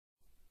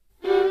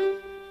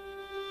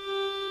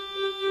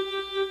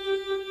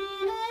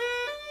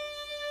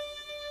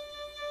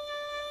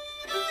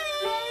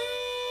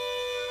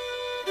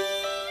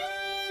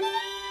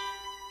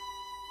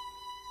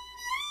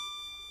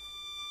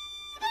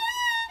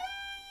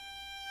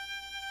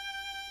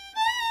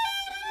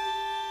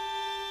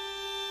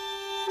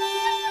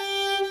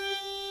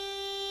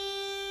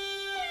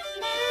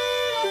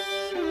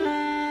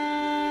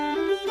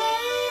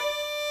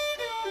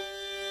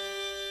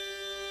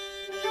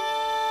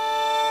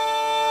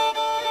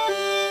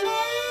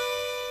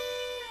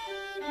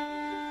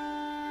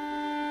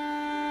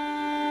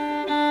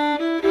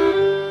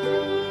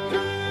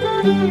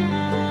Once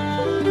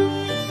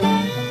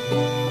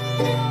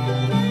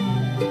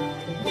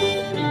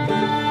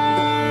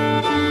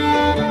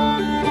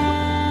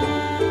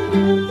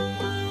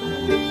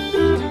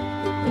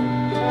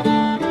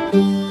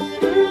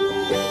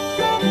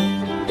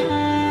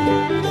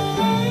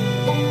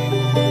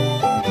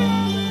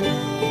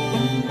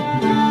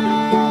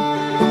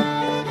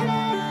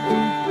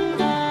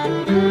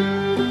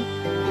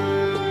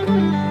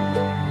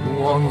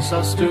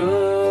I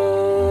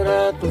stood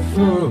at the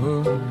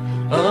foot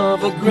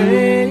of a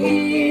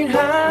great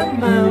high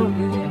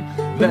mountain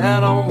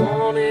that I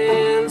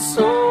wanted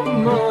so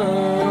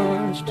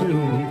much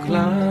to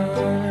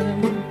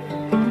climb.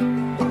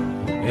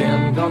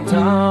 And on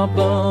top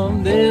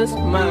of this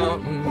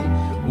mountain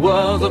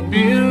was a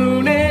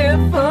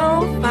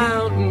beautiful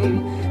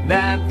fountain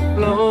that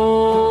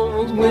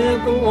flows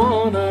with the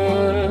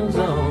waters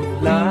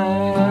of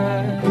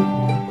life.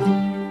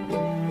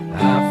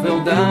 I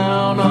fell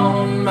down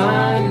on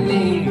my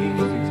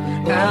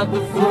knees at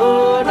the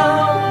foot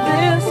of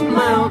this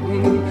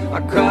mountain. I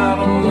cried,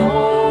 "Oh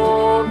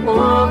Lord,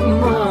 what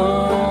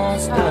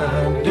must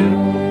I do?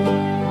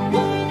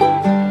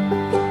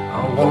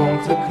 I want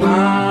to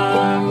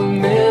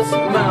climb this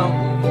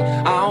mountain.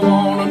 I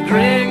want to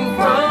drink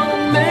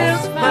from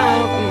this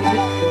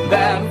fountain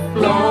that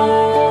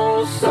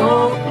flows so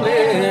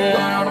clear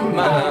to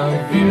my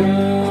view."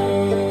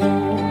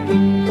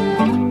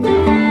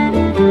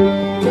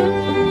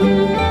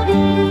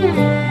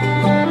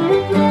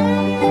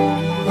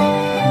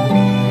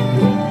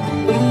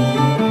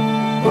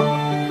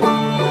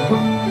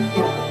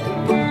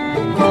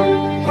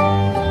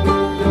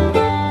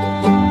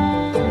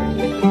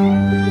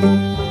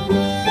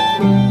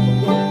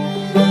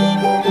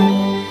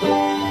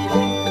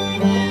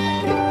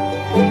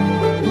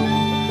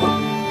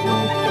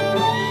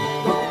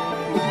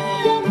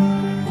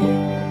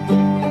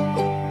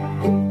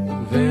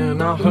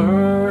 I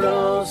heard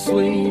a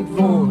sweet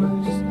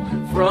voice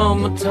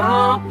from the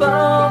top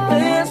of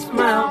this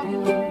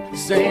mountain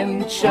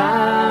saying,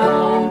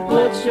 "Child,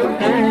 put your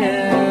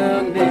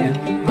hand in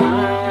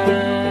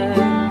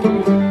mine."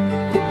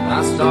 I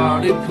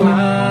started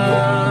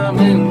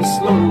climbing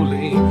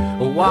slowly,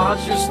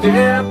 watch you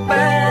step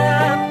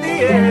at the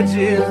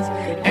edges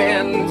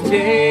and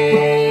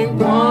take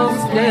one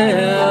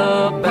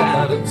step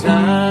at a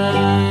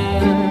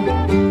time.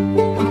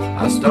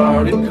 I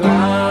started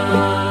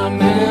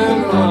climbing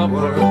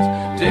upwards,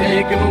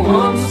 taking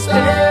one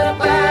step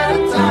at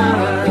a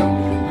time.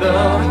 The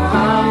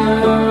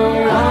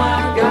higher I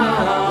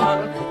got,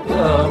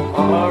 the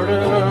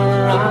harder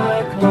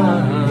I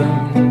climbed.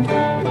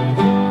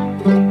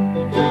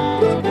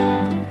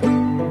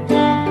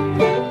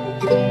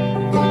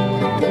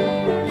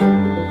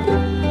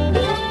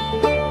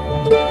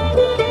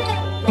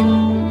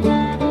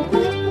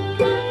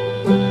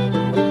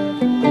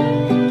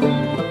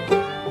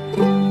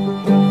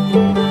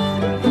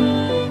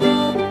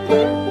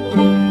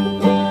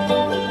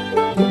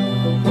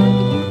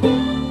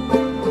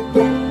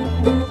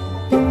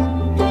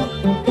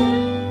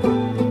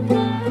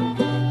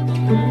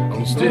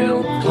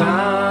 Still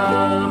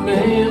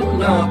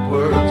climbing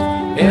upwards,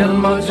 and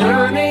my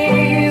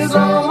journey's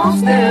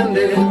almost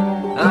ended.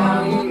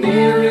 I'm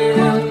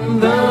nearing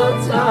the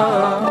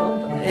top,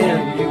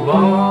 and you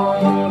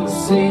ought to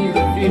see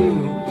the view.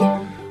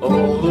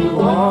 Oh, the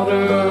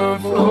water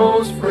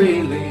flows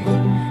freely.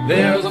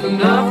 There's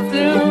enough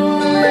to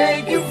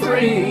make you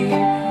free.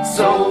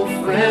 So,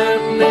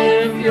 friend,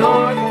 if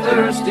you're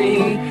thirsty,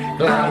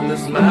 climb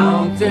this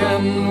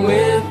mountain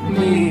with